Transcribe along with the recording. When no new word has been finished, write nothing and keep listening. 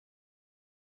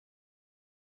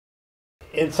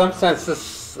in some sense,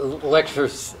 this lecture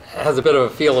has a bit of a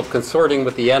feel of consorting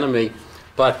with the enemy,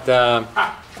 but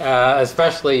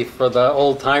especially for the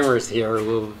old-timers here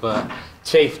who've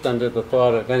chafed under the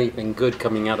thought of anything good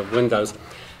coming out of Windows.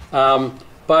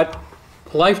 But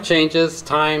life changes,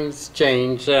 times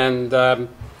change, and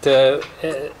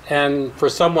for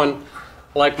someone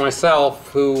like myself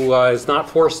who is not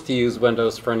forced to use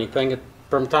Windows for anything,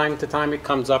 from time to time it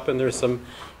comes up and there's some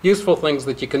useful things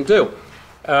that you can do.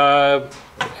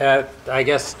 I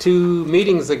guess 2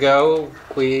 meetings ago,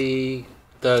 the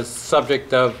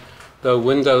subject of the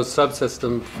Windows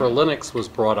subsystem for Linux was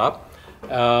brought up.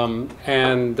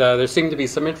 And there seemed to be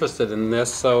some interest in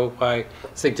this, so I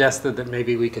suggested that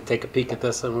maybe we could take a peek at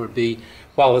this, and it would be,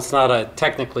 while it's not a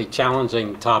technically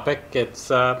challenging topic, it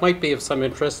might be of some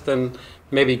interest and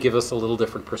maybe give us a little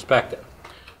different perspective.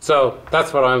 So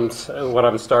that's what I'm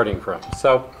starting from.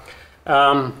 So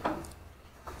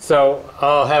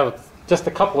I'll have just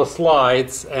a couple of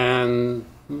slides, and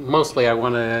mostly I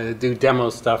want to do demo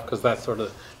stuff because that's sort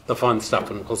of the fun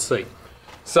stuff, and we'll see.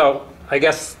 So I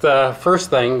guess the first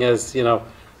thing is,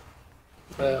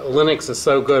 Linux is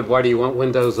so good, why do you want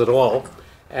Windows at all?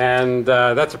 And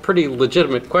that's a pretty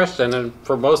legitimate question, and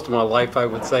for most of my life I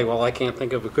would say, well, I can't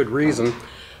think of a good reason.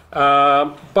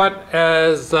 But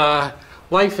as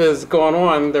life has gone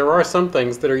on, there are some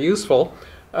things that are useful.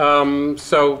 For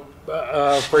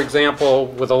example,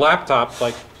 with a laptop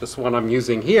like this one I'm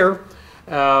using here,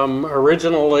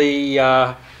 originally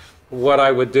what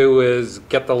I would do is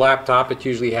get the laptop. It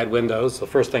usually had Windows. The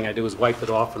first thing I do is wipe it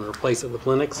off and replace it with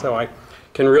Linux so I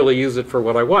can really use it for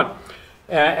what I want.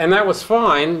 And that was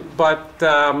fine, but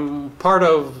part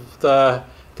of the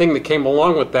thing that came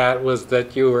along with that was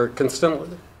that you were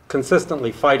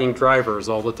consistently fighting drivers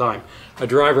all the time. A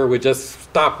driver would just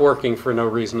stop working for no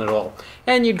reason at all.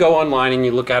 And you'd go online and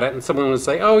you look at it and someone would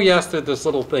say, oh yes, there's this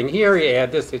little thing here, you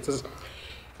add this, it's this.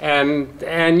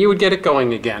 And you would get it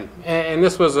going again. And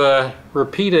this was a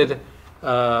repeated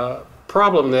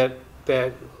problem that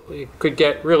could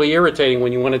get really irritating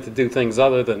when you wanted to do things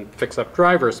other than fix up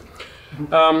drivers.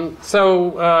 Then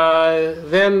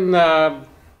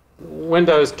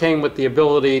Windows came with the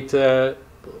ability to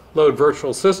load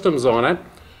virtual systems on it,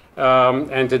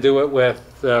 and to do it with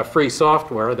free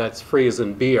software, that's free as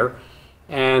in beer.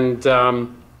 And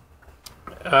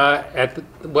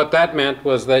what that meant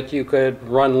was that you could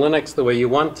run Linux the way you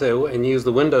want to and use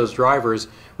the Windows drivers,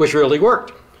 which really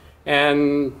worked.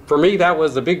 And for me, that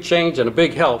was a big change and a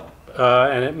big help,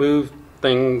 and it moved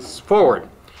things forward.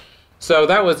 So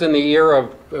that was in the era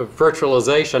of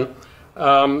virtualization.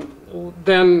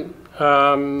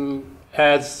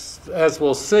 As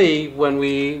we'll see, when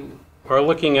we are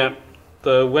looking at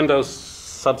the Windows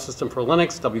subsystem for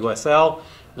Linux, WSL,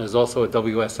 there's also a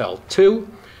WSL2.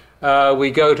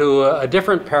 We go to a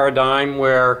different paradigm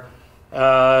where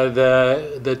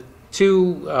the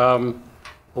two,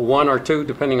 one or two,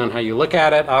 depending on how you look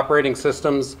at it, operating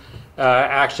systems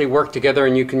actually work together,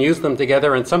 and you can use them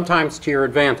together, and sometimes to your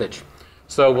advantage.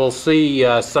 So we'll see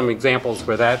some examples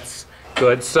where that's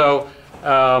good. So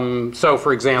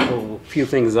for example, a few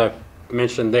things I've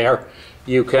mentioned there.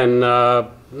 You can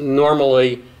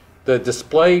normally, the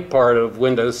display part of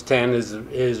Windows 10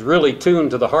 is really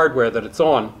tuned to the hardware that it's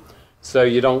on, so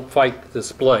you don't fight the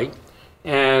display.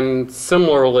 And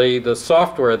similarly, the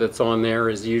software that's on there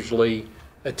is usually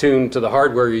attuned to the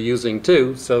hardware you're using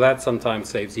too, so that sometimes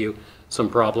saves you some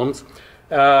problems.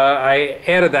 I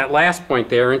added that last point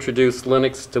there, introduced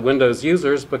Linux to Windows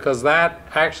users, because that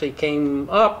actually came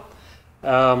up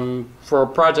for a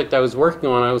project I was working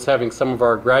on. I was having some of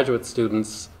our graduate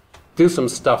students do some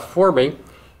stuff for me,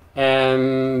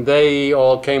 and they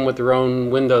all came with their own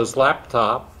Windows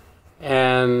laptop,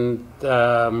 and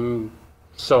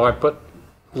so I put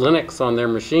Linux on their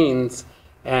machines,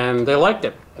 and they liked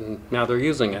it, and now they're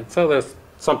using it. So there's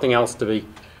something else to be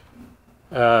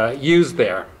used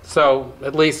there. So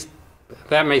at least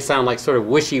that may sound like sort of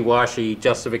wishy-washy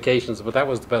justifications, but that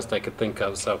was the best I could think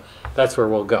of, so that's where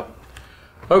we'll go.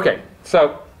 Okay,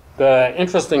 so the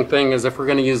interesting thing is if we're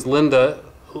going to use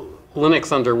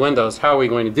Linux under Windows, how are we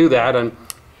going to do that?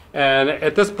 And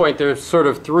at this point, there's sort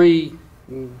of 3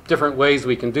 different ways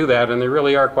we can do that, and they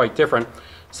really are quite different.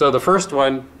 So the first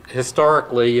one,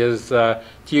 historically, is to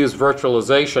use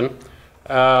virtualization.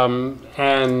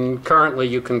 And currently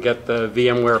you can get the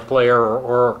VMware Player or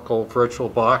Oracle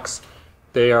VirtualBox.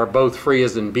 They are both free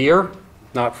as in beer,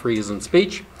 not free as in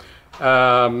speech.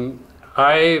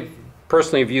 I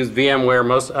personally have used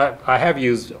VMware I have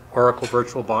used Oracle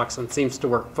VirtualBox, and it seems to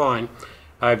work fine.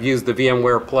 I've used the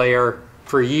VMware Player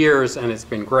for years, and it's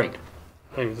been great.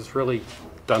 It's really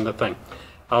done the thing.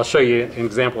 I'll show you an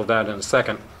example of that in a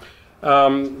second.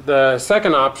 The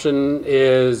second option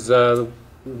is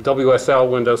WSL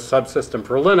Windows Subsystem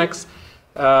for Linux.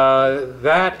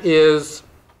 That is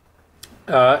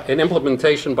an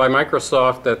implementation by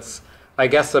Microsoft that's, I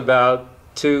guess, about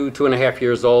 2.5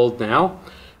 years old now.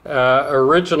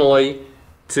 Originally,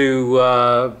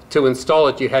 to install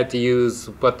it, you had to use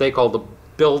what they call the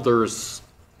builder's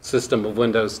system of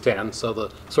Windows 10, so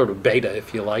the sort of beta,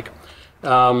 if you like.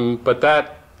 But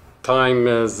that time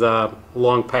is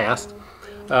long past.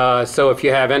 So if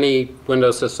you have any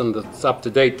Windows system that's up to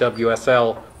date,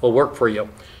 WSL will work for you.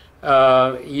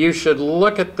 You should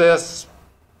look at this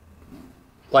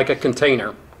like a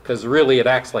container, because really it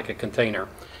acts like a container,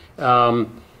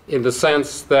 in the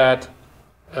sense that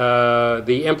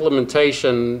the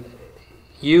implementation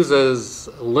uses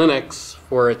Linux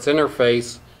for its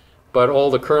interface, but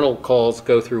all the kernel calls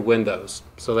go through Windows.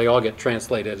 So they all get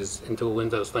translated into a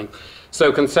Windows thing.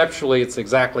 So conceptually, it's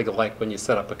exactly like when you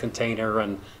set up a container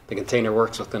and the container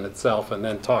works within itself and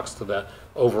then talks to the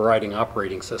overriding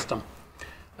operating system.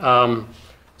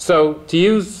 So to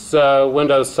use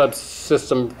Windows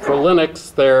Subsystem for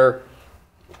Linux, there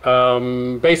are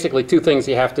basically two things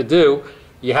you have to do.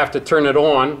 You have to turn it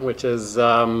on, which is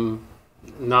not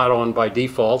on by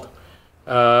default.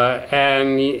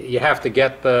 And you have to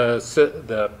get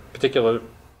the particular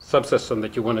subsystem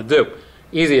that you want to do.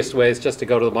 Easiest way is just to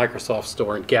go to the Microsoft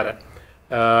Store and get it.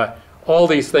 All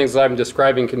these things I'm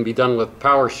describing can be done with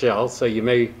PowerShell, so you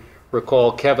may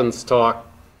recall Kevin's talk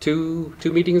two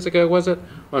meetings ago, was it,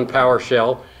 on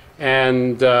PowerShell.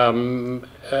 And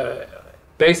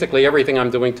basically everything I'm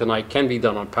doing tonight can be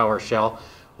done on PowerShell,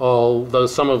 although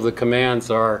some of the commands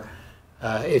are,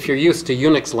 if you're used to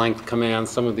Unix length commands,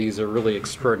 some of these are really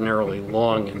extraordinarily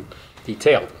long and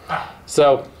detailed.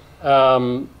 So,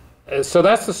 so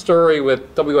that's the story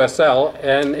with WSL,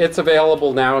 and it's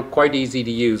available now, quite easy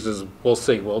to use, as we'll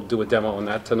see. We'll do a demo on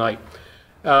that tonight.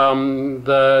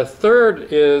 The third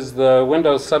is the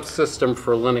Windows Subsystem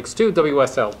for Linux 2,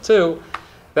 WSL2.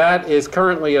 That is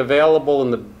currently available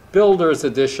in the Builder's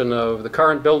edition of, the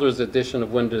current Builder's edition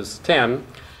of Windows 10.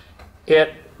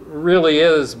 It really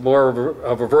is more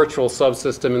of a virtual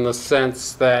subsystem in the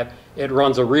sense that it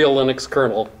runs a real Linux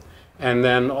kernel, and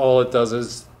then all it does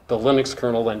is the Linux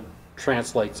kernel then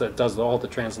translates it, does all the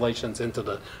translations into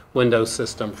the Windows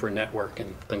system for network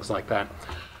and things like that.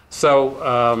 So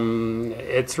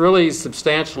it's really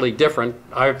substantially different.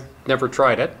 I've never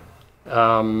tried it.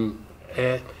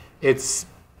 It's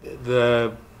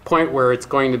the point where it's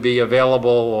going to be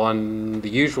available on the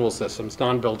usual systems,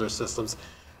 non-builder systems,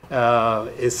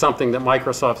 is something that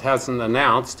Microsoft hasn't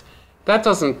announced. That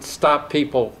doesn't stop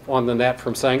people on the net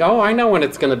from saying, oh, I know when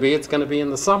it's going to be in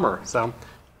the summer. So,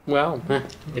 well,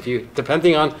 if you,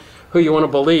 depending on who you want to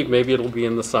believe, maybe it'll be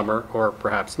in the summer or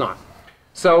perhaps not.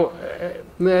 So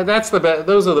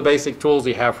those are the basic tools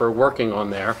you have for working on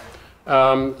there.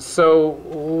 So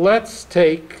let's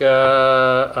take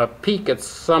a peek at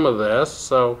some of this.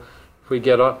 So if we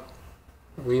get a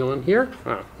wheel in here,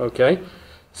 okay.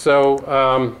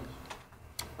 So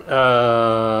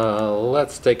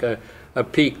let's take a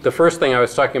peek. The first thing I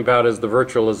was talking about is the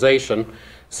virtualization.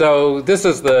 So this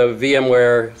is the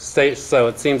VMware state. So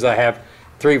it seems I have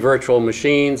 3 virtual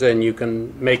machines, and you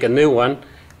can make a new one,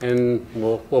 and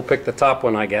we'll pick the top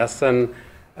one, I guess. And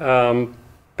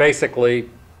basically,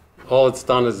 all it's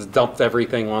done is dumped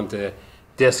everything onto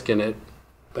disk, and it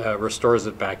restores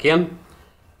it back in.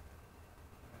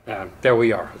 There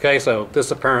we are. Okay, so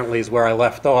this apparently is where I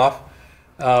left off.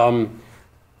 Yeah,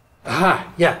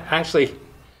 actually,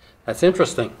 that's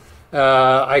interesting.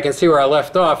 I can see where I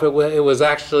left off. It was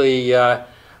actually,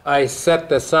 I set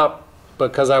this up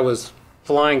because I was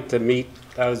flying to meet,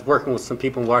 I was working with some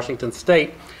people in Washington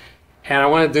State, and I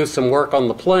wanted to do some work on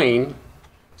the plane.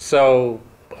 So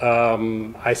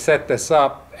I set this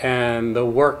up, and the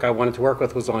work I wanted to work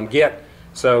with was on Git.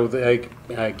 So the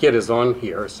Git is on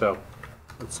here. So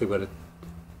let's see what it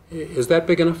is. That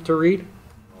big enough to read?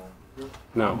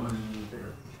 No.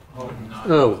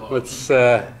 Oh, let's.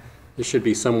 There should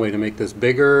be some way to make this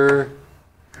bigger.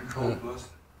 Control plus.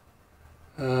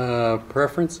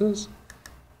 Preferences.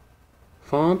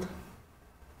 Font.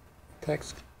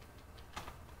 Text.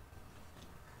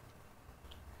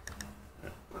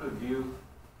 What a view.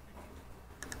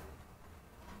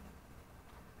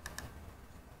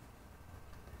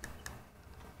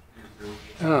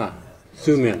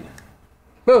 Zoom in.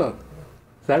 Oh,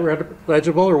 is that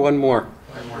legible or one more?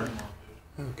 One more.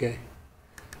 Okay.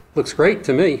 Looks great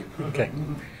to me. Okay.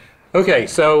 Okay,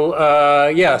 so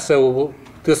yeah, so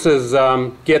this is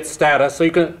Git status. So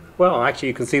you can, well, actually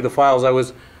you can see the files I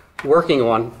was working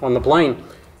on the plane.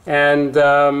 And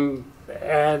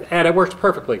and it works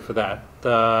perfectly for that.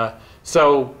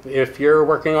 So if you're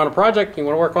working on a project, you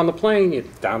want to work on the plane, you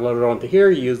download it onto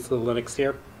here, you use the Linux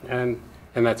here, and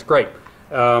that's great.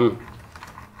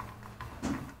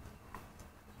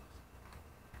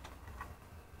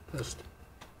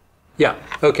 Yeah,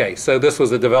 okay, so this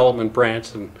was a development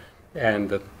branch,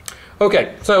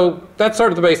 okay, so that's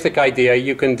sort of the basic idea.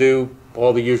 You can do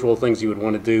all the usual things you would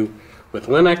want to do with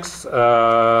Linux.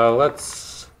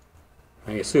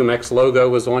 I assume X logo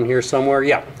was on here somewhere.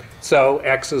 Yeah, so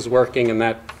X is working, and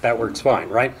that works fine,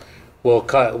 right? We'll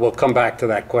come back to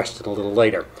that question a little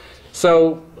later.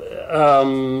 So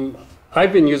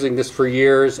I've been using this for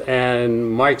years, and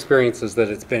my experience is that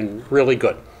it's been really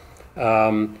good.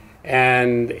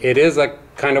 And it is a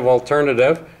kind of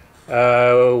alternative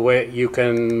where you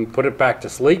can put it back to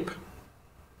sleep.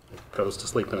 It goes to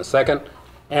sleep in a second.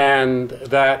 And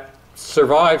that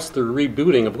survives the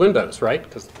rebooting of Windows, right?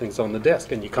 Because the thing's on the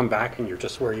disk, and you come back and you're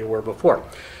just where you were before.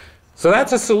 So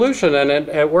that's a solution, and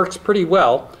it works pretty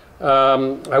well.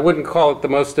 I wouldn't call it the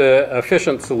most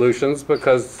efficient solutions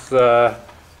because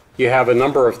you have a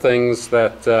number of things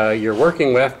that you're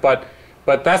working with, but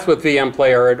that's with VM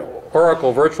Player and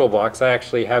Oracle VirtualBox. I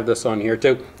actually have this on here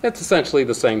too. It's essentially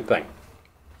the same thing.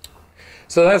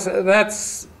 So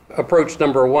that's approach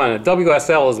number one.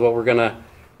 WSL is what we're going to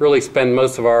really spend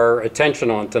most of our attention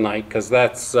on tonight, because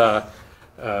that's what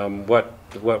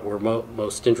we're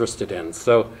most interested in.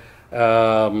 So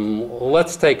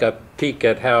let's take a peek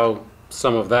at how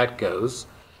some of that goes.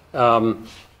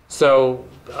 So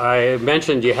I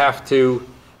mentioned you have to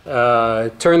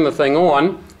turn the thing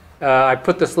on. I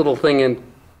put this little thing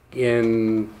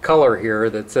in color here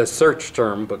that says search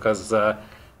term, because that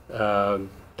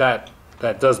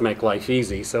does make life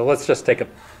easy. So let's just take a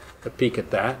peek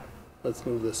at that. Let's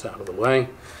move this out of the way.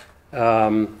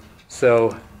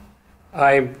 So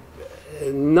I'm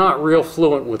not real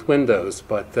fluent with Windows,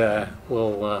 but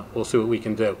we'll see what we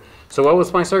can do. So what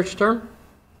was my search term?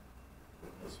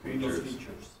 Windows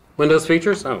features. Windows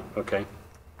features? Oh, okay.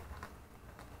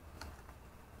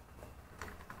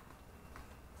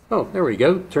 Oh, there we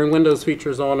go. Turn Windows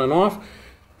features on and off.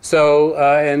 So,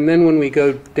 and then when we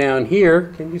go down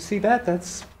here, can you see that?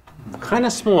 That's kind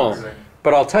of small.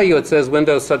 But I'll tell you, it says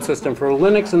Windows Subsystem for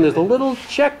Linux, and there's a little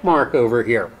check mark over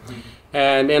here.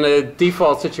 And in a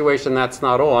default situation, that's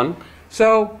not on.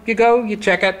 So you go, you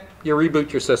check it, you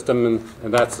reboot your system,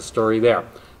 and that's the story there.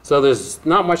 So there's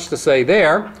not much to say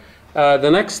there. The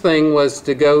next thing was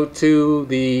to go to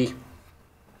the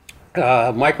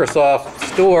Microsoft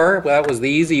Store. That was the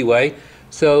easy way.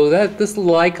 So this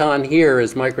little icon here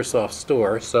is Microsoft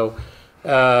Store. So we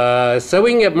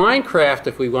can get Minecraft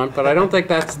if we want, but I don't think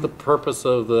that's the purpose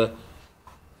of the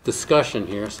discussion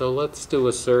here. So let's do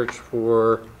a search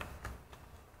for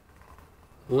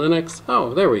Linux.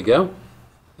 Oh, there we go.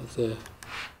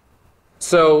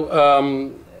 So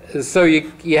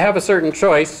you have a certain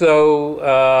choice.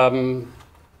 So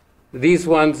these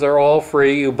ones are all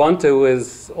free. Ubuntu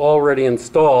is already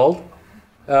installed.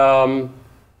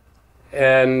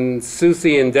 And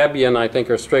SUSE and Debian, I think,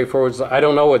 are straightforward. I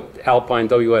don't know what Alpine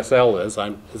WSL is.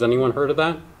 Has anyone heard of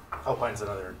that? Alpine's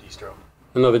another distro.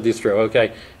 Another distro,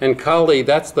 okay. And Kali,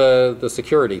 that's the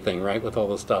security thing, right, with all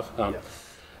the stuff. Yes.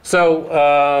 So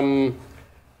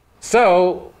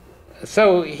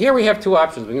here we have two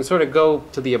options. We can sort of go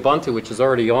to the Ubuntu, which is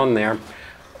already on there,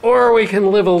 or we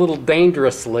can live a little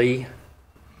dangerously.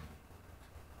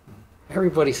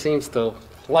 Everybody seems to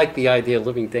like the idea of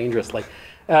living dangerously.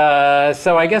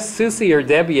 So I guess SUSE or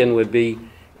Debian would be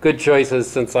good choices,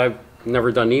 since I've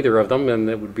never done either of them, and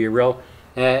it would be real.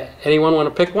 Anyone want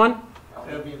to pick one?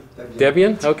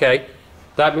 Debian? Okay.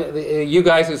 You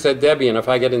guys who said Debian, if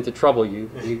I get into trouble, you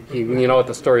know what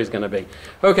the story's going to be.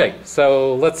 Okay,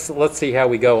 so let's see how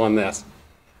we go on this.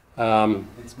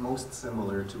 It's most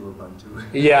similar to Ubuntu.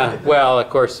 Yeah, well, of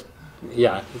course,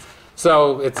 yeah.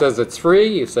 So it says it's free.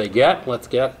 You say get. Let's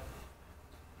get.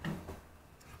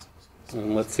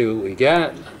 And let's see what we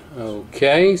get.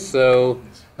 Okay, so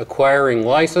acquiring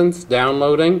license,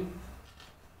 downloading.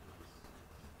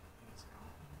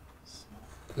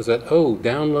 Is that, oh,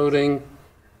 downloading.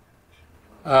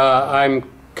 I'm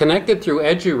connected through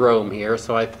EduRoam here,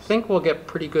 so I think we'll get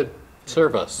pretty good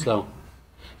service. So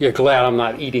you're glad I'm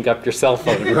not eating up your cell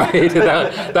phone, right?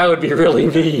 that would be really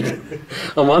mean.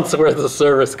 A month's worth of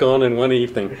service gone in one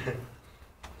evening.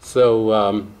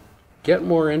 So get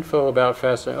more info about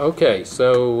faster. Okay,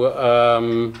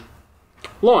 so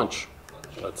launch.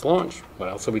 Let's launch. What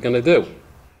else are we going to do?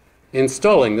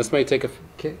 Installing. This may take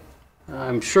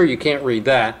I'm sure you can't read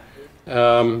that.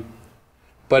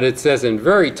 But it says in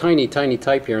very tiny, tiny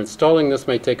type here, installing this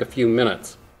may take a few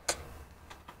minutes.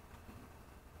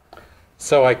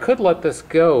 So I could let this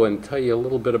go and tell you a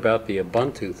little bit about the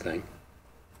Ubuntu thing.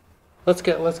 Let's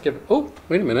get, oh,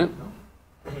 wait a minute.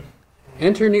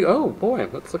 Enter new, oh boy,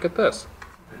 let's look at this.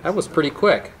 That was pretty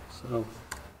quick. So,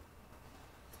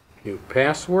 new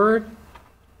password.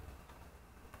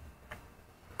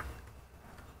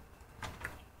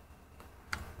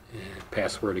 And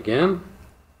password again.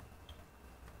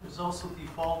 There's also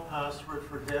default password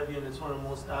for Debian. It's one of the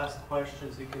most asked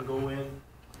questions. You can go in.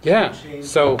 Yeah, Change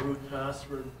so, the root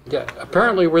password. yeah,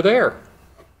 apparently we're there.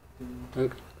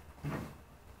 Okay.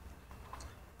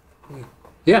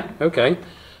 Yeah, okay.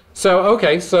 So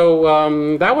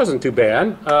that wasn't too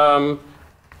bad.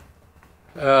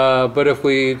 But if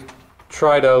we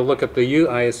try to look at the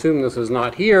I assume this is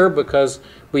not here because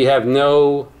we have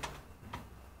no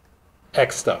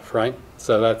X stuff, right?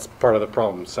 So that's part of the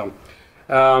problem. So,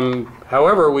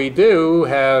 however, we do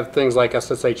have things like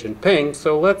SSH and ping.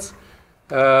 So let's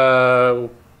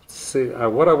see.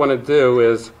 What I want to do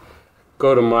is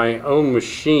go to my own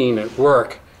machine at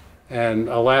work. And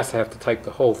alas, I have to type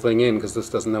the whole thing in because this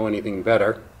doesn't know anything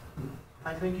better.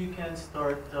 I think you can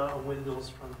start Windows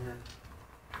from here.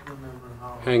 I don't remember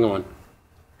how. Hang on.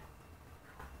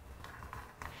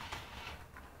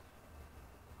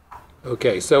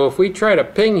 Okay, so if we try to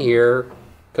ping here,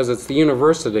 because it's the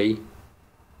university,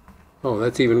 oh,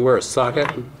 that's even worse.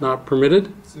 Socket not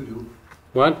permitted? Sudo.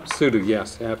 What? Sudo,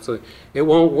 yes, absolutely. It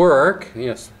won't work.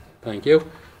 Yes, thank you.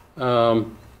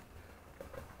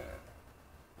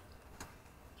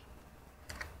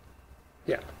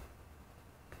 Yeah.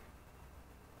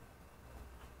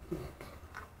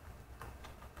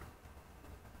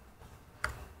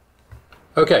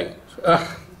 Okay,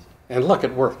 and look,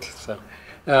 it worked. So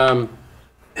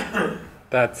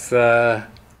that's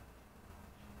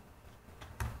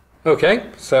okay.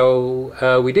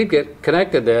 So we did get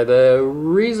connected there. The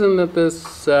reason that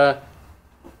this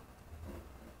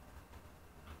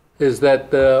is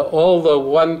that all the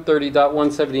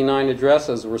 130.179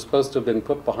 addresses were supposed to have been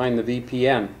put behind the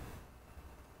VPN.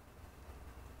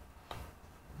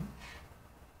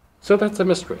 So that's a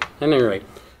mystery. At any rate,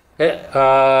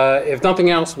 if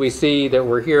nothing else, we see that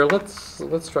we're here.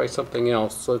 Let's try something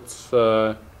else. Let's. Those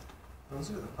are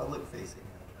the public-facing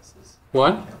addresses.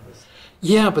 What? Campus.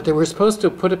 Yeah, but they were supposed to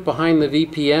put it behind the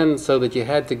VPN so that you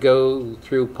had to go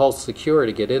through Pulse Secure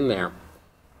to get in there.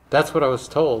 That's what I was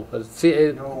told. But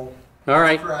see, No. all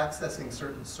right. For accessing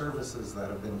certain services that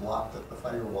have been blocked at the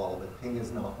firewall, but ping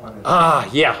is not one of them. Ah,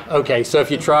 yeah. Okay, so if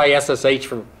you try SSH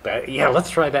for, yeah, let's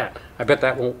try that. I bet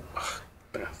that won't.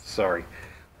 Sorry.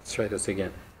 Let's try this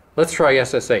again. Let's try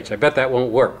SSH. I bet that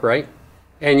won't work, right?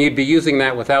 And you'd be using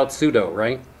that without sudo,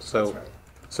 right? So, That's right.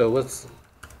 so let's.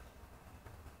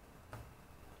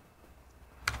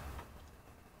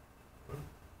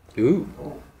 Ooh.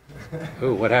 Oh,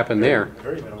 Ooh, what happened there?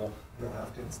 Very minimal. you'll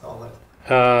have to install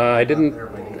it. I didn't. There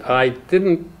we go. I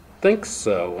didn't think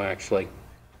so, actually.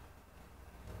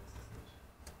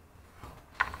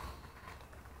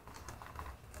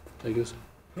 Take this.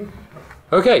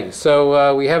 Okay,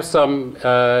 so we have some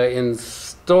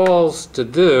installs to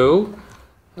do.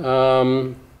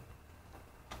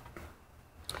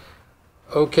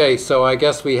 Okay, so I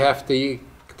guess we have to.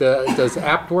 Does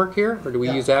apt work here, or do we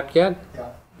Yeah. use apt-get? Yeah,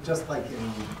 just like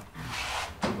in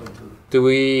Ubuntu. Do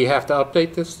we have to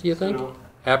update this, do you think? Sudo.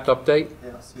 Apt update?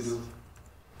 Yeah, sudo.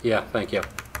 Yeah, thank you.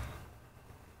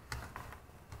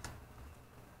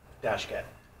 Dash get.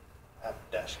 App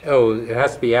dash get. Oh, it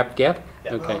has to be apt-get?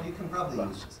 Yeah. Okay. Well, you can probably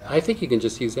use just I think you can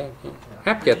just use that. Yeah.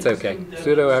 Yeah. Apt-get's Are you okay. using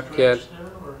Sudo Debian apt-get. stretch there,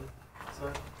 or is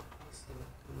that- what's the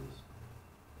tools?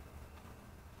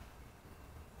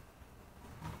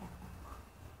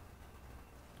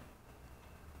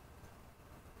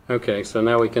 Okay, so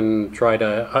now we can try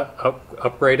to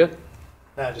upgrade it.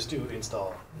 Nah, just do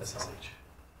install SSH.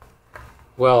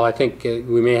 Well, I think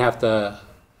we may have to.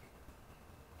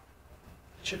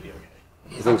 It should be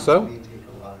okay. You think so? May take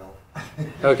a while,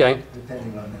 Okay.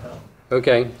 depending on how.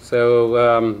 Okay.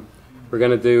 So we're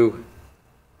going to do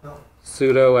No,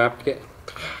 sudo apt-get.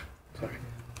 Sorry.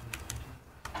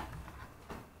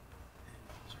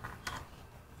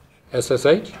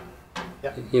 SSH?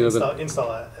 Yeah. You know the-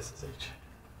 install SSH.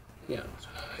 Yeah.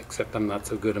 Except I'm not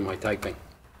so good at my typing.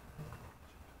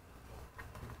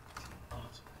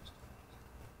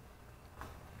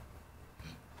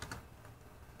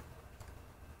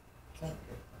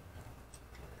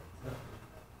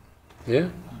 Yeah.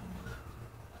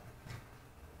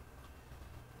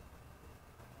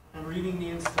 I'm reading the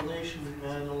installation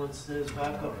manual. It says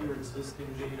back up your existing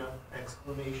data!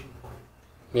 Exclamation point.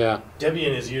 Yeah.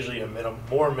 Debian is usually a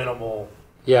more minimal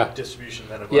Yeah. distribution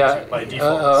than Ubuntu Yeah, by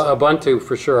default. so- Ubuntu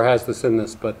for sure has this in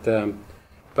this, but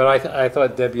But I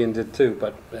thought Debian did too,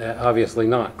 but obviously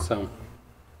not, so.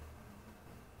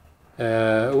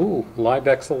 Ooh,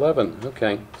 LibX 11,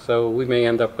 okay. So we may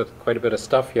end up with quite a bit of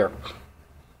stuff here.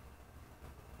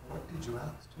 What did you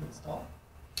ask to install?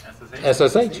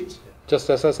 SSH, just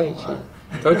SSH. Yeah.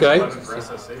 Okay. For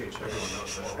SSH, everyone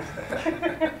knows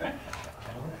that.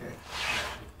 Okay.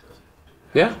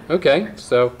 Yeah, okay,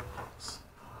 so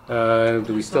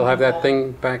do we still have that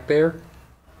thing back there?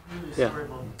 Really Yeah. sorry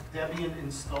about Debian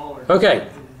installer. Okay.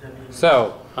 Debian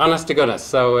So, honest to goodness,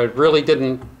 so it really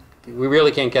didn't, we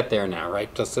really can't get there now,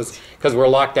 right? Just as, because we're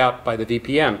locked out by the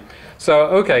VPN. So,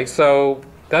 okay, so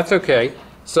that's okay.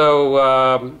 So,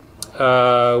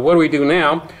 what do we do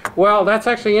now? Well, that's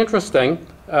actually interesting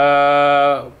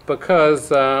because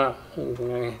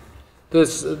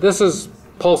this is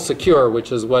Pulse Secure,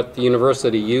 which is what the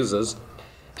university uses.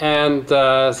 And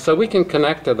so we can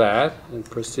connect to that and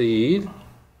proceed.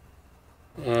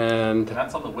 And And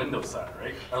that's on the Windows side,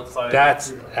 right? Outside.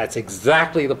 that's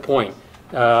exactly the point.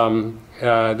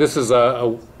 This is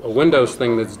a Windows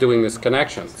thing that's doing this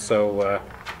connection. So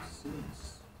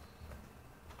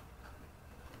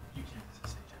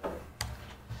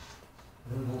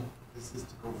This is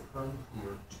to go from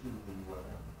here to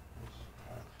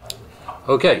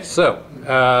the okay, so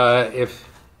if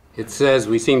it says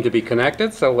we seem to be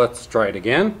connected, so let's try it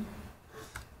again.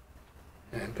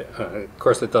 And of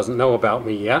course, it doesn't know about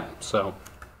me yet, so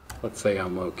let's say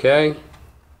I'm okay.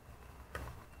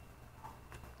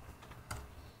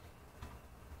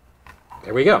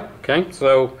 There we go. Okay,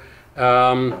 so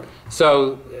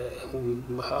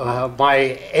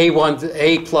my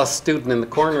A+ student in the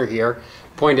corner here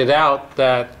pointed out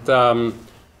that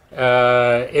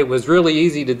it was really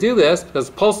easy to do this because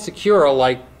Pulse Secure,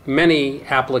 like many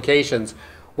applications,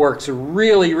 works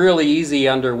really, really easy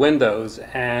under Windows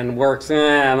and works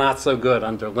not so good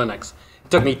under Linux. It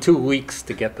took me 2 weeks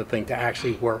to get the thing to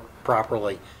actually work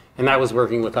properly, and that was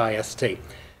working with IST.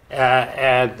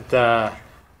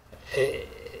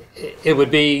 It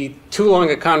would be too long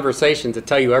a conversation to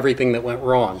tell you everything that went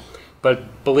wrong,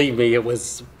 but believe me, it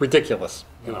was ridiculous.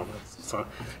 You know,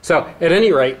 so at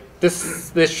any rate,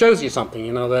 this shows you something.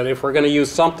 You know, that if we're going to use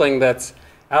something that's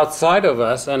outside of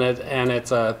us and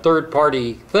it's a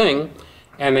third-party thing,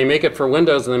 and they make it for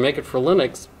Windows and they make it for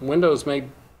Linux, Windows may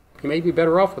be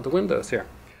better off with the Windows here.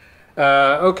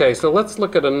 Okay, so let's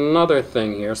look at another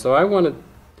thing here. So I want to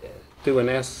do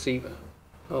an SC.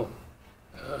 Oh.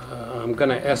 I'm going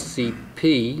to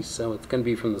SCP, so it's going to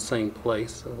be from the same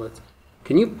place. So let's.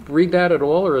 Can you read that at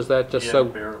all, or is that just so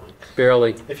barely?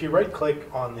 Barely. If you right-click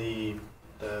on the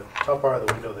top bar of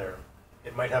the window there,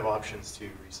 it might have options to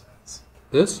resets.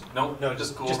 This? No,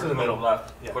 just go Just over in the to the middle.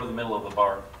 left. Yeah. Go to the middle of the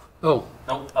bar. Oh,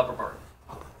 No, upper bar.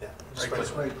 Yeah, just Right-click.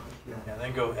 That's right. Yeah. Yeah,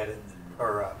 then go edit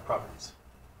or properties.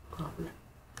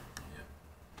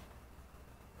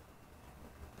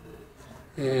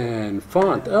 and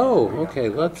font. Oh, okay.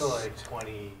 Up Let's. to like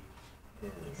 20,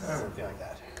 something like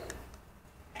that.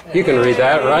 You can read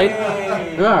that, right?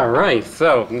 All right.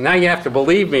 So now you have to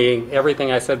believe me,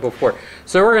 everything I said before.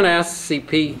 So we're going to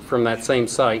SCP from that same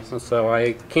site. So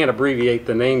I can't abbreviate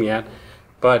the name yet,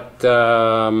 but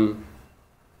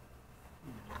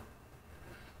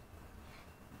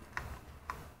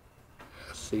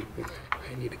let's see.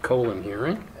 I need a colon here,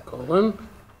 right? Colon.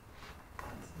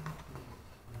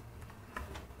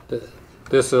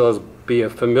 This will be a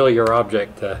familiar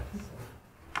object to.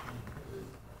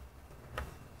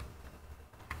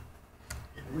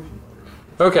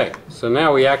 Okay, so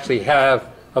now we actually have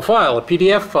a file, a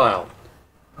PDF file.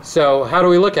 So how do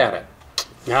we look at it?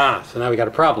 So now we got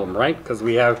a problem, right? Because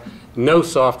we have no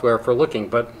software for looking,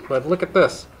 but look at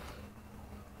this.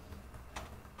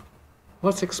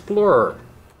 What's Explorer.exe?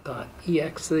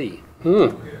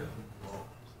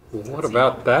 What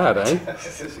about that, eh?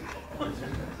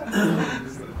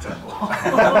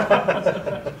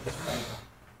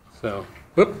 So,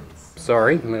 whoop,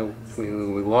 sorry,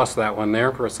 we lost that one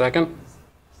there for a second.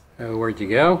 Where'd you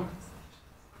go?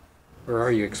 Where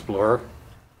are you, Explorer?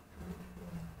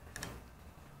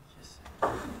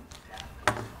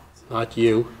 Not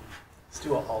you. Let's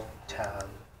do an Alt-Tab.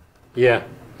 Yeah,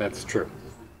 that's true.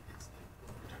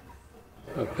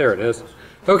 Oh, there it is.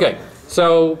 Okay,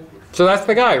 so that's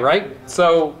the guy, right?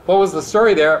 So what was the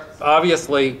story there?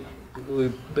 Obviously,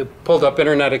 we pulled up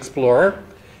Internet Explorer,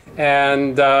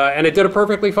 and it did a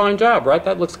perfectly fine job, right?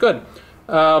 That looks good.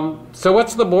 So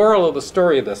what's the moral of the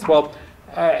story of this? Well,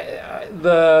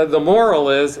 the moral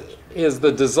is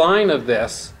the design of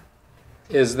this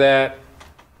is that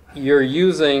you're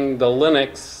using the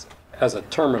Linux as a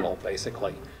terminal,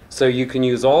 basically. So you can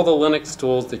use all the Linux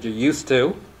tools that you're used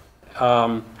to,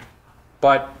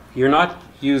 but you're not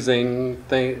using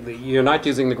the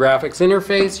graphics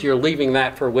interface. You're leaving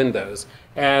that for Windows.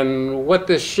 And what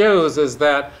this shows is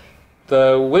that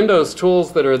the Windows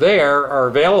tools that are there are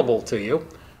available to you.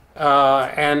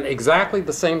 And exactly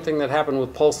the same thing that happened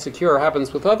with Pulse Secure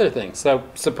happens with other things. So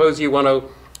suppose you want to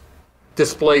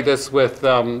display this with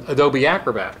Adobe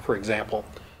Acrobat, for example.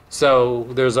 So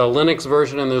there's a Linux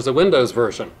version and there's a Windows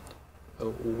version.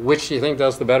 Which do you think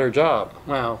does the better job?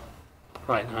 Well,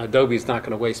 right, Adobe's not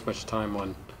going to waste much time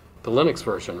on the Linux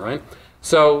version, right?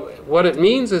 So what it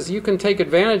means is you can take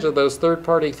advantage of those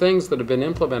third-party things that have been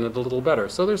implemented a little better.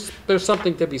 So there's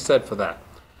something to be said for that.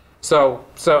 So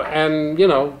and you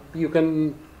know, you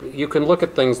can look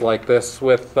at things like this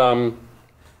with the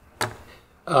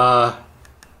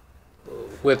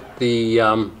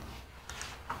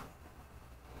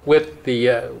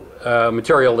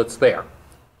material that's there.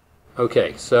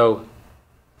 Okay, so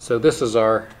this is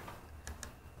our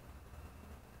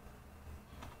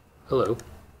hello.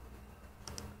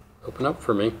 Open up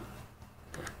for me.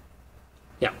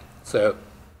 Yeah. So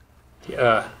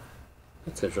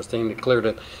that's interesting. They cleared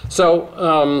it.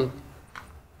 So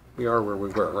we are where we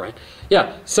were, right?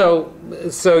 Yeah. So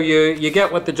you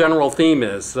get what the general theme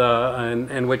is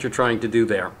and what you're trying to do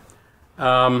there.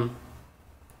 Now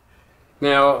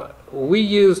we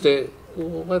used it.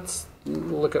 Let's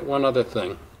look at one other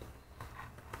thing.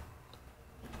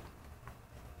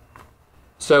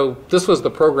 So this was the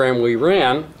program we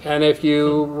ran, and if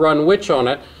you run which on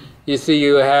it, you see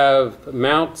you have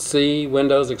mount C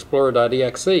Windows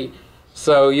Explorer.exe.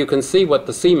 So you can see what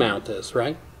the C mount is,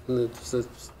 right?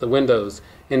 It's the Windows.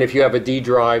 And if you have a D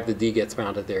drive, the D gets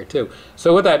mounted there too.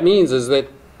 So what that means is that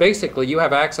basically you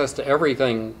have access to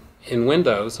everything in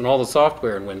Windows and all the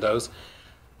software in Windows.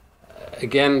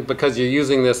 Again, because you're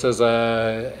using this as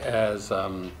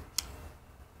a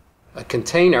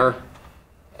container,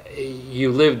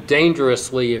 you live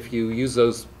dangerously if you use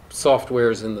those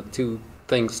softwares and the two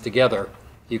things together.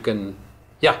 You can,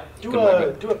 yeah. Do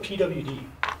a PWD.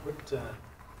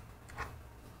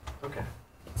 Okay.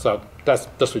 So that's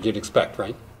what you'd expect,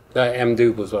 right?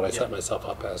 mdo was what I set myself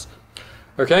up as.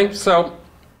 Okay, so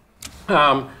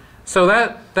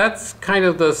that's kind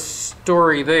of the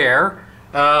story there.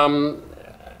 So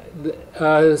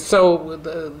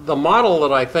the model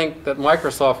that I think that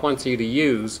Microsoft wants you to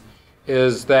use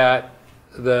is that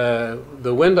the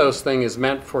Windows thing is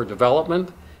meant for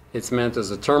development. It's meant as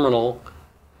a terminal,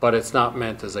 but it's not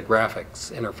meant as a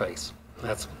graphics interface.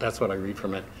 That's what I read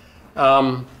from it.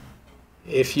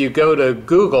 If you go to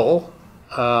Google,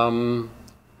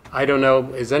 I don't know,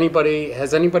 has anybody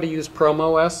used Chrome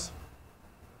OS?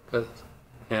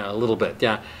 Yeah, a little bit,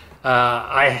 yeah.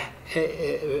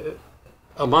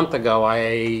 A month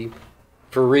ago,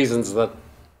 for reasons that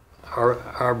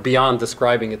are beyond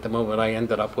describing at the moment, I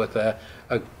ended up with a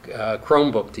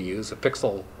Chromebook to use, a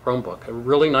Pixel Chromebook, a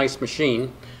really nice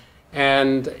machine.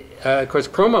 And of course,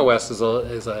 Chrome OS is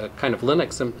a kind of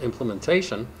Linux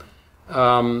implementation,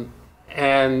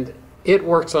 and it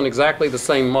works on exactly the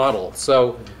same model.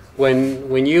 So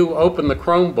when you open the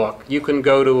Chromebook, you can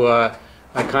go to a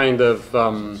kind of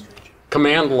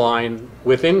command line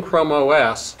within Chrome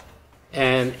OS,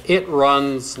 and it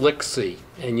runs LXC,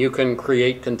 and you can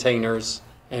create containers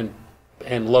and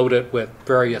load it with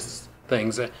various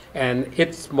things. And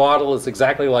its model is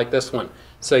exactly like this one.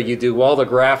 So you do all the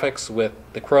graphics with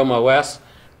the Chrome OS,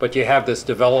 but you have this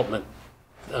development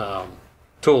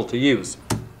tool to use.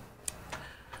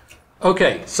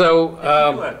 Okay, so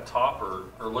if you at top or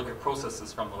look at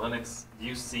processes from the Linux, do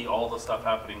you see all the stuff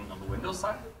happening on the Windows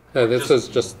side? this is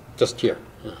just here.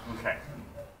 Yeah. Okay.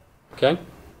 Okay.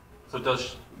 So it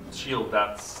does shield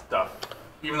that stuff,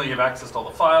 even though you have access to all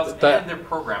the files and their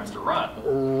programs to run.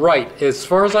 Right. As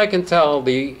far as I can tell,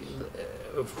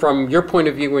 from your point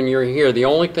of view when you're here, the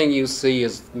only thing you see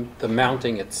is the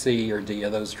mounting at C or D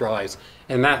of those drives,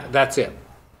 and that's it.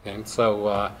 Okay.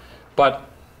 So, but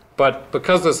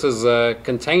because this is a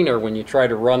container, when you try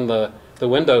to run the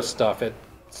Windows stuff,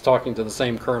 it's talking to the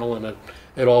same kernel, and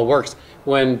it all works.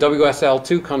 When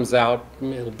WSL2 comes out,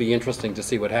 it'll be interesting to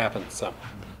see what happens. So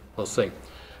we'll see.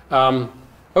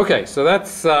 Okay, so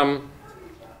that's I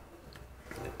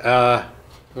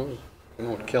don't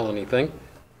want to kill anything.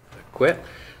 Quit.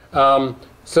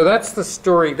 So that's the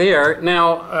story there.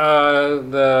 Now,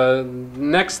 the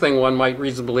next thing one might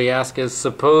reasonably ask is,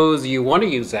 suppose you want to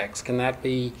use X, can that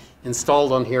be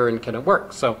installed on here and can it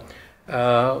work? So,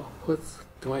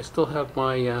 do I still have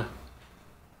my... I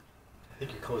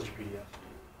think you closed your PDF.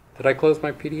 Did I close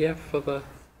my PDF for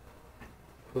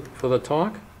the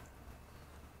talk?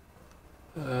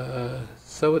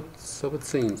 So it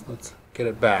seems. Let's get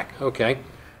it back. Okay.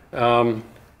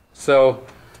 So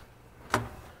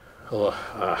Oh,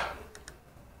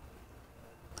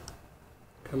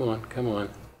 come on, come on.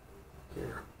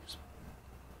 Here.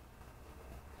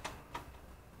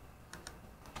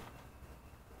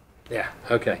 Yeah.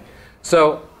 Okay.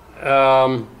 So,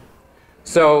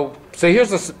 so here's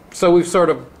the. So we've sort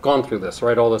of gone through this,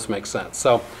 right? All this makes sense.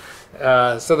 So,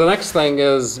 so the next thing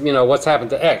is, what's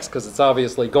happened to X, because it's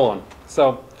obviously gone.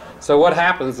 So what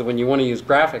happens when you want to use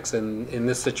graphics in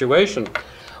this situation?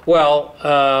 Well,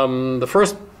 the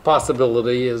first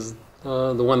possibility is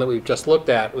the one that we've just looked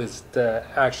at, was to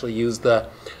actually use the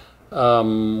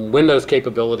Windows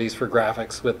capabilities for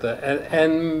graphics with the,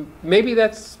 and maybe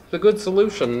that's a good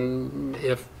solution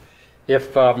if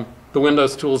the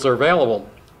Windows tools are available.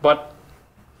 But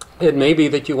it may be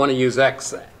that you want to use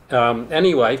X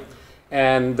anyway,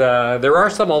 and there are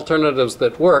some alternatives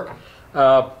that work.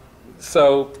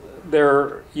 So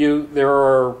there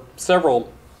are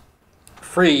several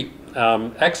free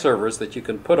X servers that you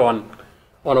can put on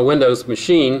a Windows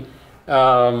machine.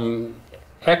 Xming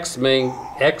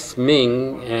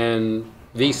and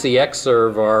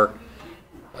VCXserve are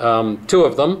two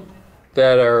of them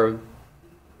that are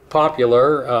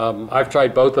popular. I've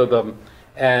tried both of them,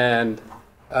 and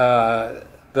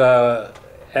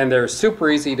they're super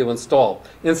easy to install.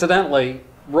 Incidentally,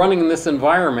 running in this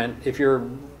environment, if you're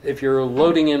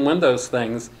loading in Windows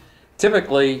things,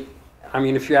 typically, I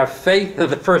mean, if you have faith in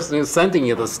the person who's sending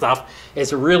you the stuff,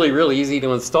 it's really, really easy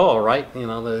to install, right?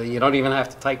 You don't even have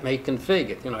to type make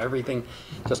config. Everything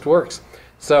just works.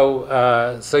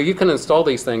 So, so you can install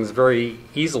these things very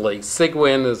easily.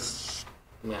 Cygwin is,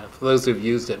 for those who've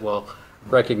used it, will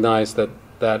recognize that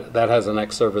has an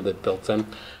X server that built in.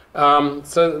 So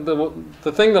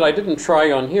the thing that I didn't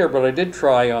try on here, but I did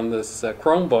try on this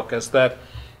Chromebook, is that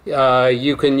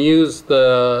you can use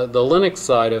the Linux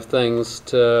side of things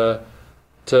to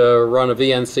run a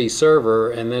VNC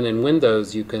server, and then in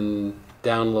Windows you can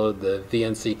download the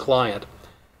VNC client.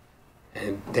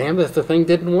 And damn if the thing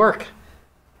didn't work.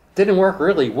 Didn't work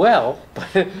really well,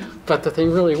 but the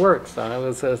thing really works.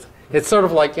 It's sort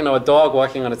of like, a dog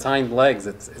walking on its hind legs.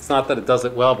 It's not that it does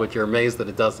it well, but you're amazed that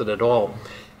it does it at all.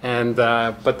 And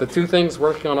but the two things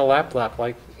working on a laptop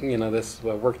like this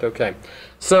worked okay.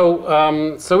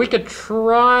 So so we could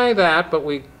try that, but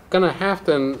we're gonna have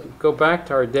to go back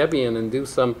to our Debian and do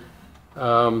some,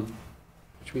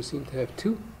 which we seem to have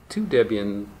two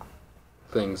Debian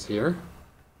things here.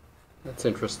 That's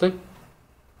interesting.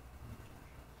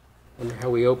 Wonder how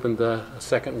we opened a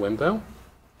second window.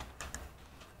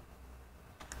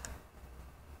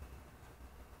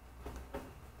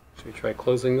 Should we try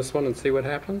closing this one and see what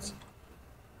happens?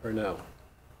 Or no?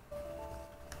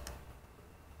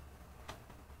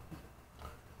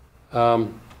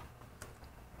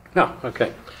 No,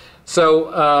 okay.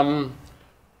 So,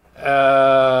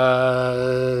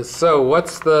 so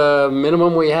what's the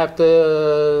minimum we have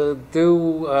to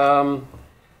do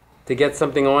to get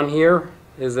something on here?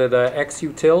 Is it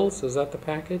xutils? Is that the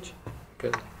package?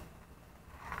 Good.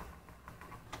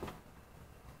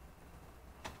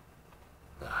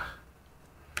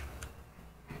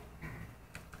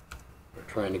 We're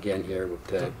trying again here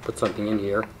to put something in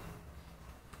here.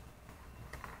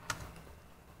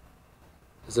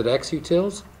 Is it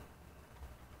xutils?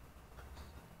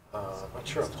 Not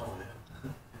sure.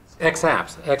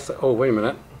 Xapps. Oh, wait a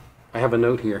minute. I have a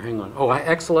note here. Hang on. Oh,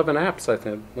 X11 apps, I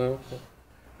think. Well,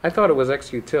 I thought it was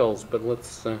xutils, but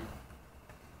let's.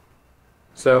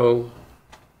 So,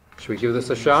 should we give this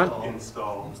a shot?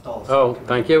 Install. Oh,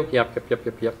 thank you. Yep.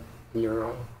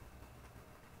 You're.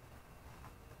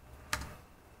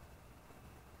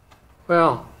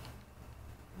 Well,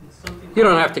 you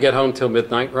don't have to get home till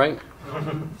midnight, right?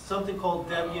 Something called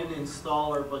Debian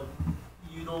installer, but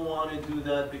you don't want to do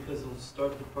that because it'll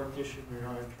start to partition your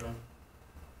hard drive.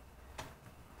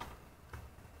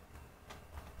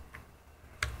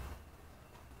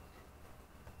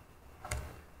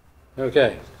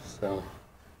 Okay, so.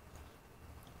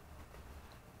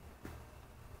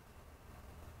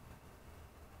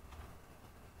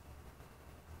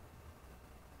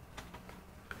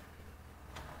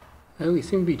 Oh, we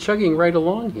seem to be chugging right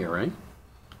along here, right?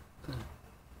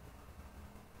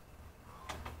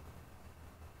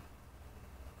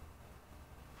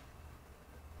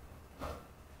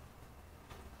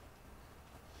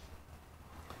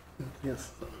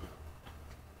 Yes.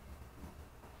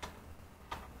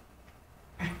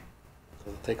 Does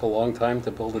it take a long time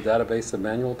to build a database of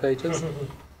manual pages?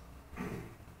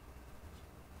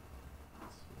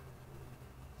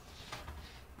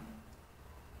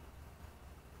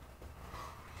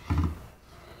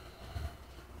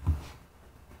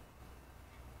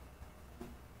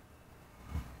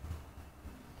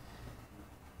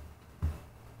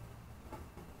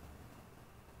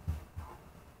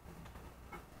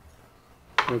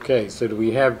 Okay, so do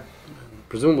we have,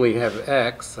 presumably have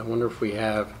X. I wonder if we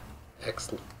have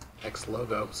X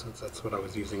logo, since that's what I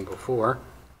was using before.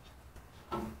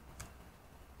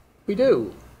 We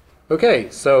do. Okay,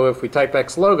 so if we type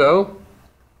X logo,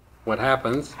 what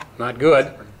happens? Not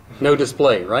good. No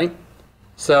display, right?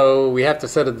 So we have to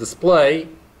set a display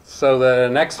so that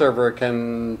an X server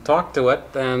can talk to it,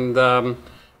 and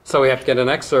so we have to get an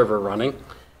X server running.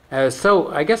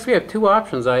 So I guess we have two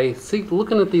options. I see,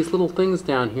 looking at these little things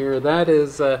down here, that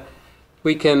is,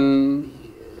 we can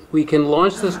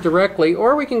launch this directly,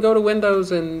 or we can go to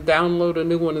Windows and download a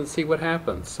new one and see what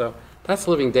happens. So that's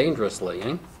living dangerously,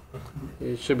 eh?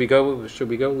 Should we go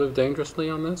live dangerously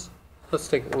on this? Let's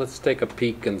take a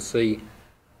peek and see.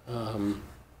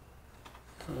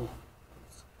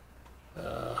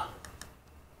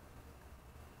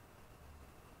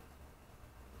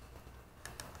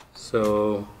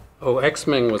 So,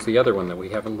 Xming was the other one that we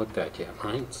haven't looked at yet,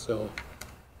 right? So,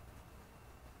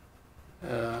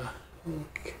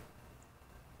 okay.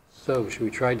 So should we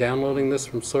try downloading this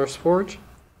from SourceForge?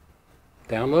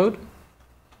 Download.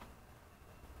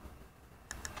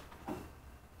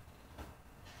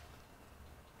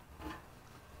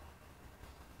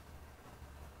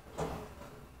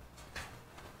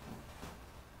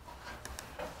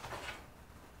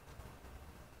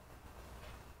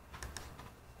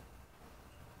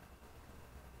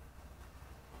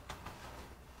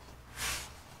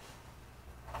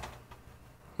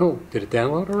 Oh, did it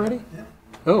download already? Yeah.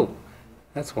 Oh,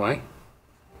 that's why.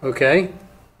 Okay.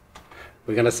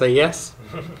 We're going to say yes?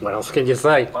 What else can you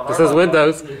say? This is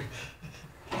Windows.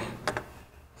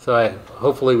 So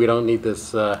hopefully we don't need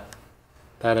this that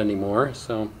anymore.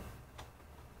 So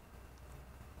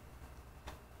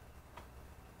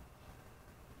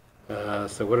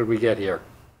what did we get here?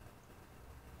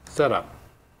 Setup.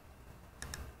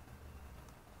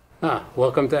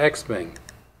 Welcome to Xming.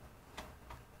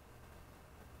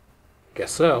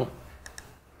 Guess so.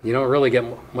 You don't really get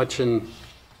much in.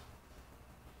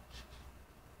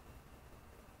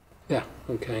 Yeah,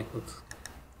 okay. Let's.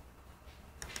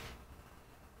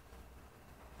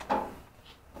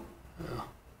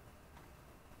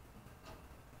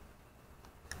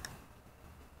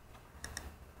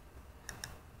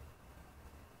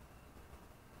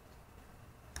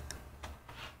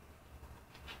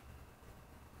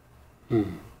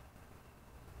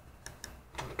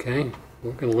 Okay.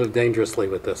 We're going to live dangerously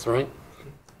with this, right?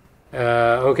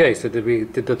 Okay, so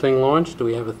did the thing launch? Do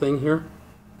we have a thing here?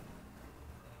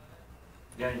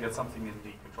 Yeah, you got something in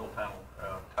the control panel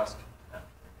test.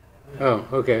 Oh,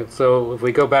 okay. So if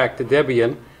we go back to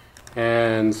Debian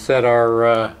and set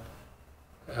our,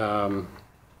 I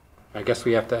guess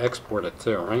we have to export it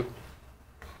too, right?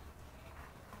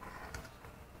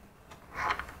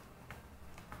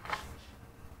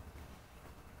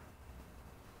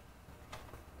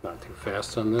 Not too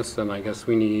fast on this, then I guess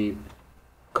we need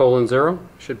 :0.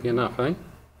 Should be enough, eh?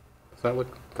 Does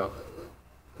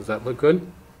that look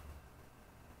good?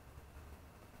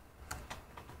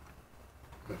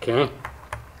 Okay.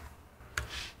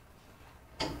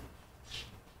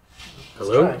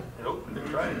 Hello? Try. It opened and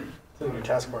tried it. It's in your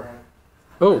taskbar.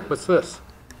 Oh, what's this?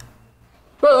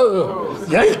 Whoa!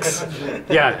 Yikes!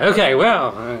 Yeah, okay,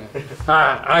 well,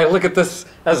 I look at this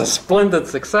as a splendid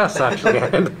success, actually.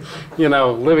 And, you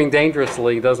know, living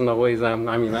dangerously doesn't always, I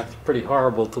mean, that's pretty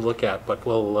horrible to look at, but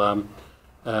we'll,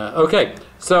 okay.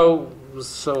 So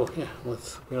yeah,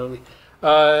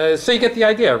 so you get the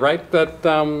idea, right? That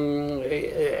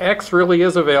X really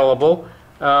is available.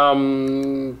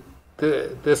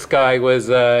 This guy is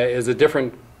a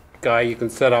different guy you can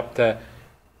set up to,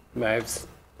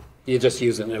 you just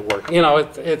use it and it works. You know,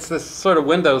 it's this sort of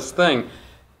Windows thing.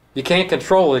 You can't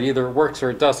control it, either it works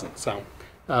or it doesn't. So,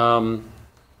 my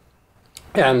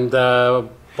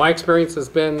experience has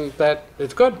been that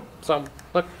it's good. So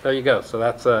look, there you go. So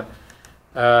that's where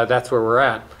we're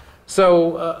at.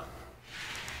 So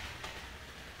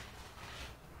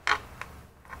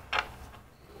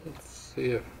let's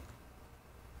see if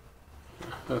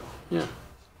yeah.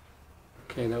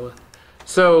 Okay, now.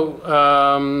 So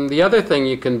the other thing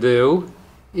you can do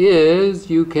is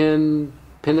you can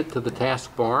pin it to the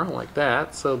taskbar like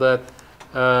that, so that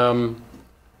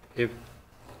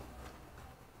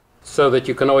so that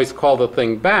you can always call the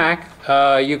thing back.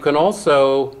 You can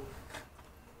also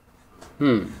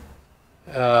yeah,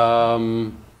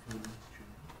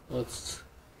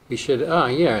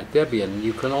 Debian.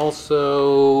 You can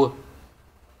also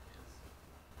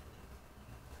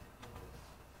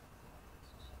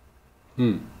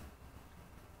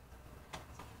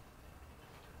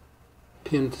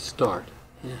pin to start.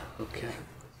 Yeah, okay.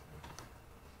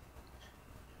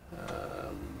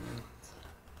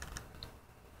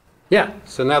 Yeah,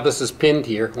 so now this is pinned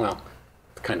here. Well,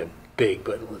 it's kind of big,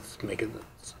 but let's make it.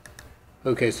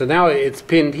 Okay, so now it's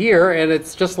pinned here, and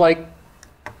it's just like,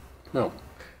 no.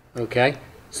 Okay,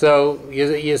 so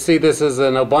you see this is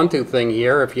an Ubuntu thing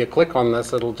here. If you click on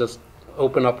this, it'll just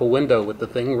open up a window with the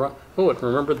thing. Oh, it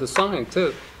remembered the sign,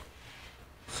 too.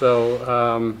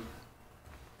 So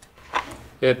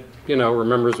it,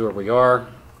 remembers where we are.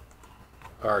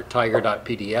 Our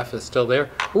tiger.pdf is still there.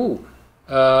 Ooh,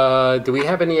 do we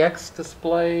have any X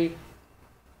display?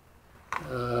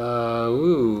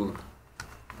 Ooh.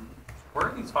 Where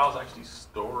are these files actually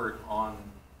stored on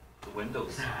the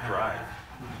Windows drive?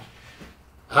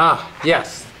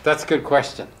 Yes, that's a good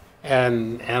question.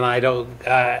 And I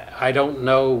don't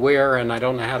know where, and I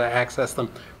don't know how to access them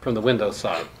from the Windows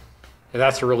side. And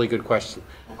that's a really good question.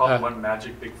 We'll probably one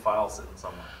magic big file sitting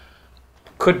somewhere.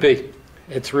 Could be.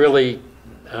 It's really,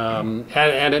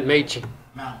 and it may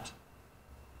Mount.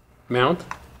 Mount?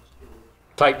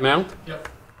 Type mount? Yep.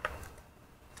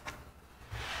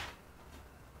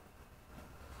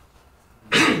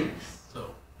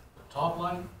 So, the top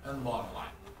line and the bottom line.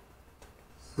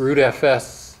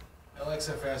 rootfs.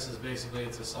 LXFS is basically,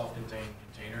 it's a self-contained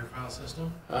container file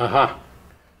system. Uh-huh.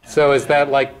 So is that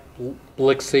like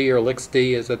LXC or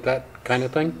LXD? Is it that kind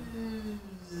of thing?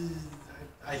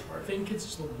 I think it's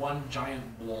just the one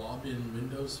giant blob in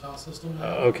Windows file system.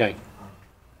 Okay.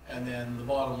 And then the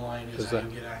bottom line is Is how that-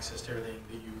 you get access to everything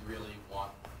that you really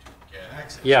want to get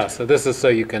access Yeah, to. so this is so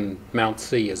you can mount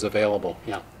C is available.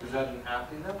 Yeah. Is that an app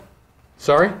then?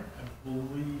 Sorry? I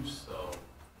believe so.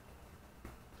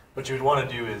 What you would want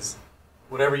to do is,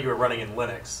 whatever you were running in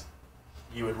Linux,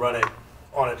 you would run it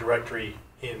on a directory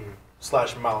in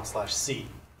 /mount/C.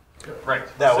 Right.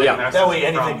 That So way, you can access that way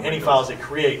it from any Windows. files it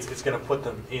creates, it's going to put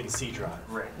them in C drive.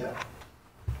 Right.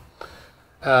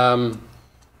 Yeah.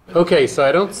 Okay, so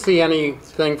I don't see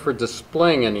anything for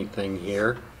displaying anything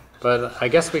here, but I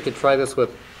guess we could try this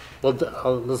with, well,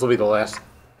 this will be the last.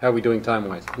 How are we doing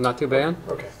time-wise? Not too bad?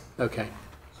 Okay. Okay,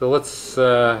 so let's,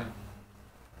 let's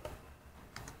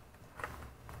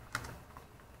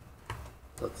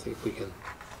see if we can.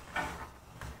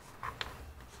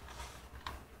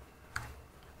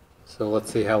 So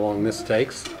let's see how long this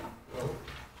takes.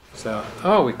 So,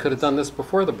 oh, we could have done this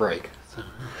before the break.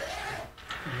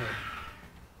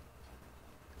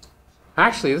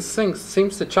 Actually, this thing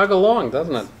seems to chug along,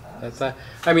 doesn't it?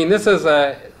 I mean, this is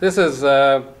a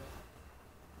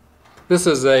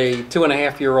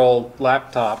 2.5-year-old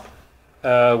laptop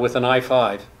with an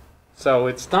i5, so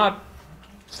it's not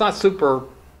super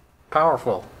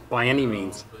powerful by any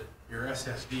means. But your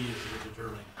SSD is the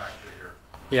determining factor here.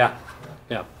 Yeah,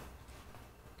 yeah.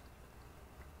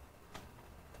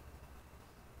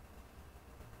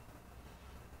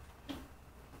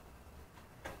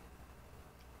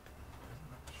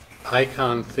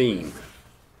 Icon theme.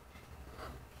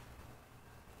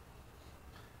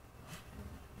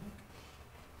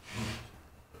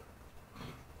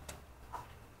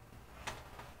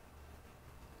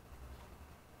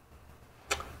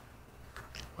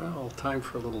 Well, time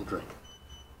for a little drink.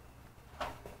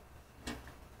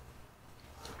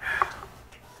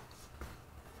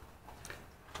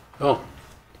 Oh,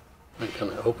 I'm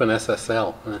going to open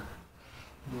SSL.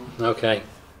 Okay.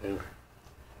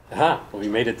 Aha, well, we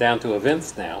made it down to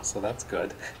events now, so that's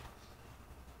good.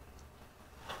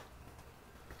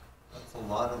 That's a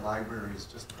lot of libraries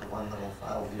just for one little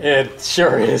file view. It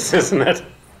sure is, isn't it?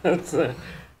 It's, Any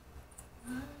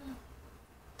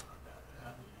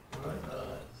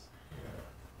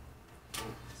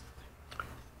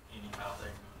file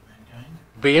type of mankind.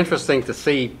 be interesting to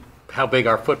see how big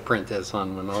our footprint is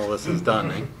on when all this is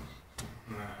done. Eh?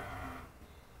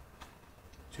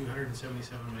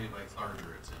 277 megabytes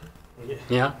larger, it's in.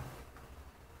 Yeah.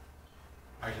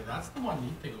 Actually, that's the one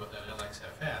neat thing about that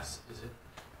LXFS, is it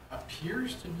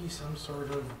appears to be some sort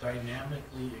of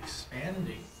dynamically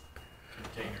expanding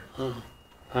container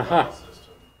Uh-huh. file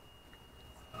system.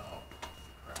 Oh,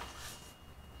 crap.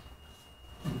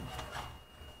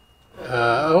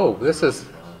 Oh, this is.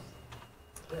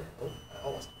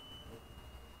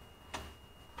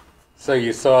 So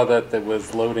you saw that it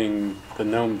was loading the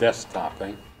GNOME desktop,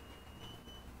 eh?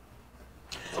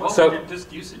 So what So- would your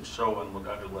disk usage show when look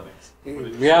under Linux?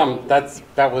 Would it Yeah, show-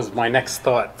 that was my next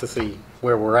thought to see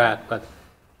where we're at, but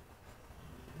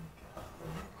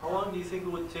How long do you think it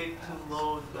would take to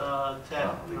load TED,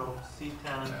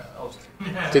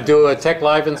 C10? to do a Tech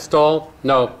Live install,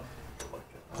 no,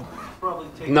 Probably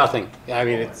take. nothing. I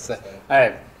mean, it's I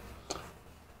have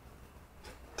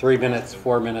 3 minutes,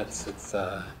 4 minutes. It's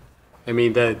I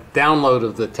mean, the download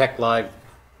of the Tech Live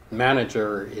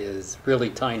Manager is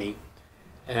really tiny,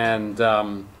 and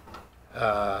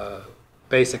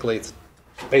basically it's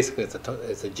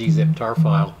a gzip tar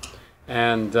file,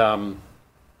 and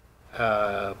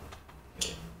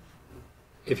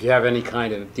if you have any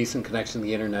kind of decent connection to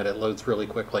the internet, it loads really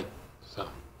quickly. So,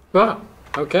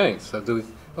 okay. So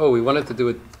we wanted to do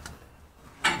it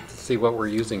to see what we're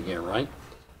using here, right?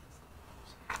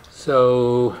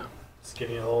 So, Just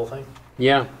giving you the whole thing.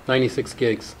 yeah, 96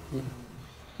 gigs.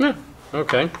 Yeah,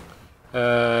 okay.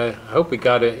 I hope we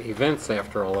got events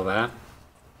after all of that.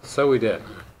 So we did.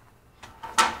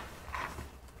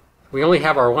 We only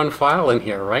have our one file in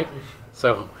here, right?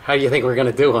 So how do you think we're going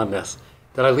to do on this?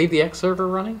 Did I leave the X server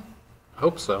running? I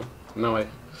hope so. No,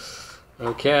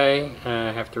 okay,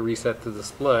 I have to reset the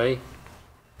display.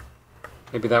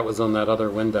 Maybe that was on that other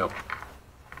window.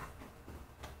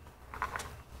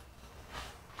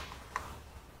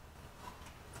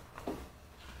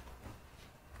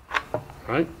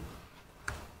 Right?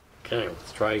 Okay,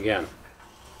 let's try again.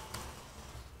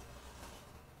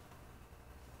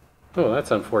 Oh,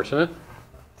 that's unfortunate.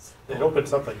 It opened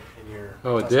something in your.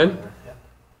 Oh, it taskbar did? there. Yeah.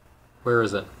 Where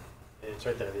is it? It's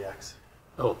right there, the X.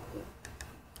 Oh,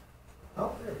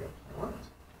 Oh, there we go. It worked.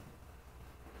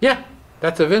 yeah,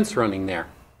 that's events running there.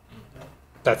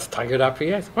 That's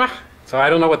tiger.ps. Wow. So I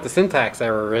don't know what the syntax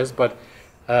error is, but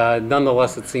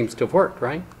nonetheless, it seems to have worked,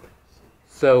 right?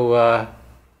 So,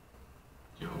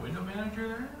 Do you have a window manager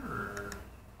there,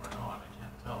 or not? I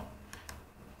can't tell.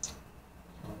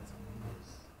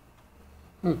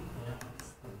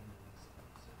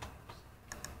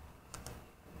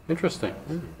 interesting.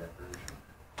 Yeah.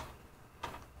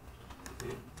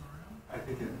 I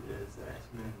think it's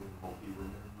X-Men with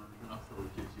multi-remember, so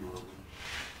it gives you a link.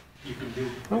 You can do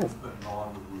it's the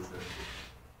non-reviewable.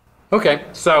 Okay,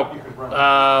 so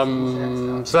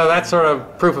that's sort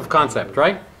of proof of concept,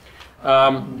 right?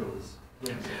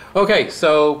 Okay,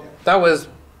 so that was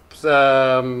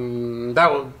the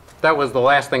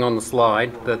last thing on the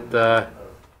slide that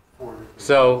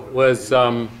was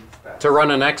to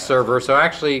run an X server. So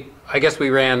actually, I guess we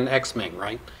ran Xming,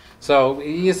 right? So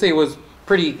you see, it was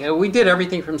pretty. We did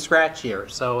everything from scratch here.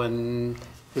 So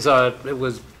it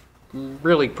was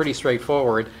really pretty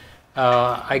straightforward.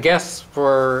 I guess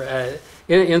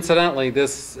incidentally,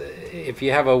 this, if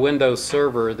you have a Windows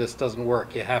server, this doesn't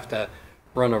work. You have to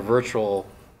run a virtual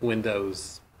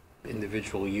Windows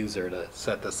individual user to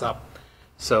set this up.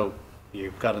 So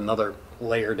you've got another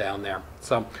layer down there.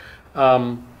 So,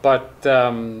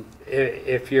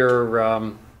 if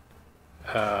you're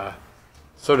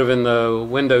sort of in the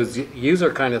Windows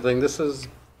user kind of thing, this is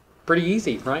pretty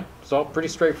easy, right? It's all pretty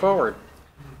straightforward.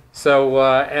 So,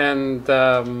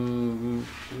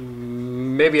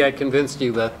 maybe I convinced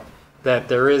you that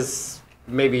there is,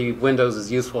 maybe Windows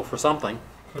is useful for something,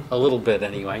 a little bit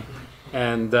anyway.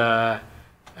 And I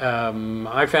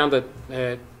found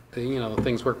that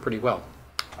things work pretty well.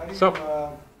 How do you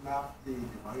So- map the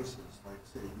devices, like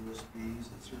say USBs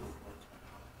and serial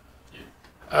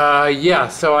ports? Yeah,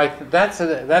 so that's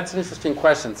an interesting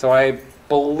question. So I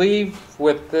believe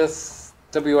with this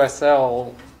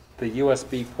WSL, the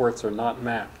USB ports are not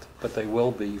mapped, but they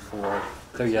will be for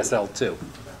WSL2.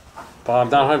 But I'm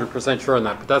not 100% sure on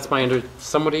that, but that's my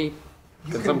somebody?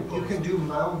 You can do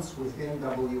mounts within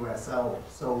WSL.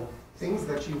 So things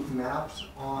that you've mapped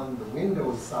on the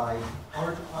Windows side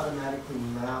aren't automatically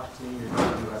mapped in your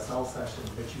WSL session,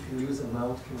 but you can use a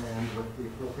mount command with the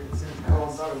appropriate syntax. No,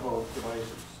 I'm talking about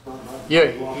devices. Not block You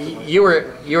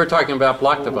devices. were talking about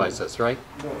block devices, right?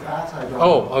 No, that I don't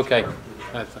Oh, know. okay.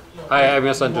 I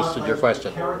misunderstood your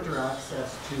question. Character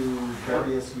access to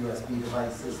various USB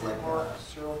devices like that.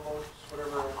 Serial ports,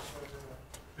 whatever.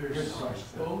 There's Good question.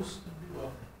 supposed to be,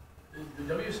 well, the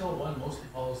WSL1 mostly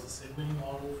follows the signaling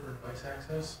model for device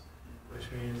access, which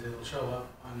means it'll show up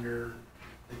under,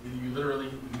 you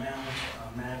literally mount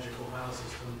a magical file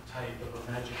system type of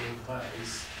a magical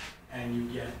device, and you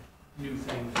get new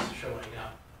things showing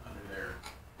up under there.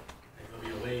 Like there'll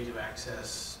be a way to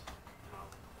access,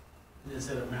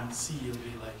 instead of mount C, it'll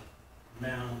be like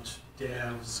mount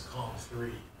devs column 3,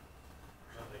 or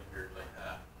something weird like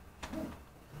that.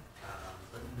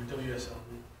 But with WSL,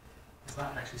 it's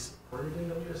not actually supported in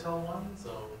WSL1, so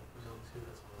WSL2,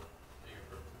 that's one of the bigger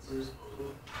differences.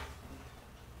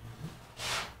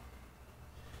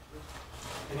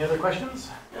 Any other questions?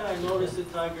 Yeah, I noticed the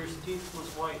tiger's teeth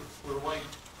were white.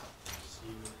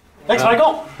 Thanks,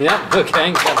 Michael. Yeah,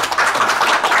 okay.